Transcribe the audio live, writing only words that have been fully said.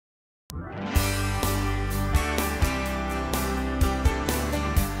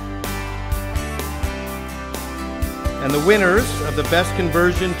And the winners of the best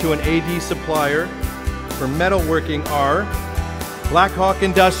conversion to an AD supplier for metalworking are Blackhawk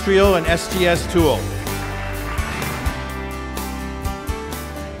Industrial and SGS Tool.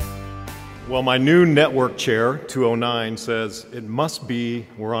 Well, my new network chair, 209, says it must be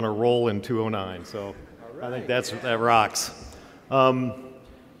we're on a roll in 209. So I think that rocks.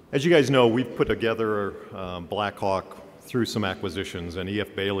 As you guys know, we've put together Blackhawk through some acquisitions, and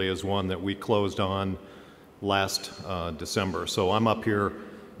E.F. Bailey is one that we closed on last December. So I'm up here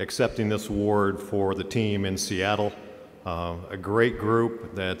accepting this award for the team in Seattle, a great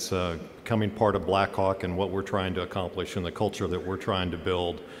group that's becoming part of Blackhawk and what we're trying to accomplish and the culture that we're trying to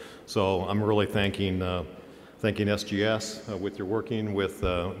build. So I'm really thanking SGS with your working with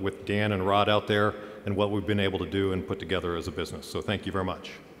Dan and Rod out there and what we've been able to do and put together as a business. So thank you very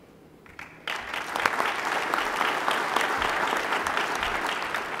much.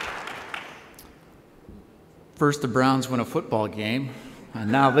 First the Browns win a football game,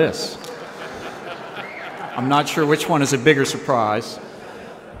 and now this. I'm not sure which one is a bigger surprise,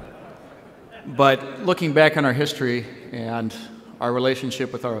 but looking back on our history and our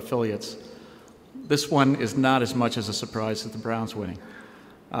relationship with our affiliates, this one is not as much as a surprise as the Browns winning.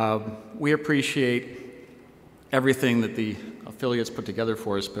 We appreciate everything that the affiliates put together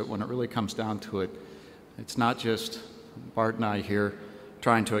for us, but when it really comes down to it, it's not just Bart and I here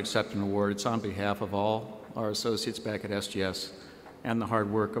trying to accept an award. It's on behalf of all our associates back at SGS and the hard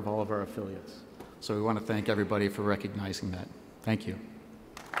work of all of our affiliates. So we want to thank everybody for recognizing that. Thank you.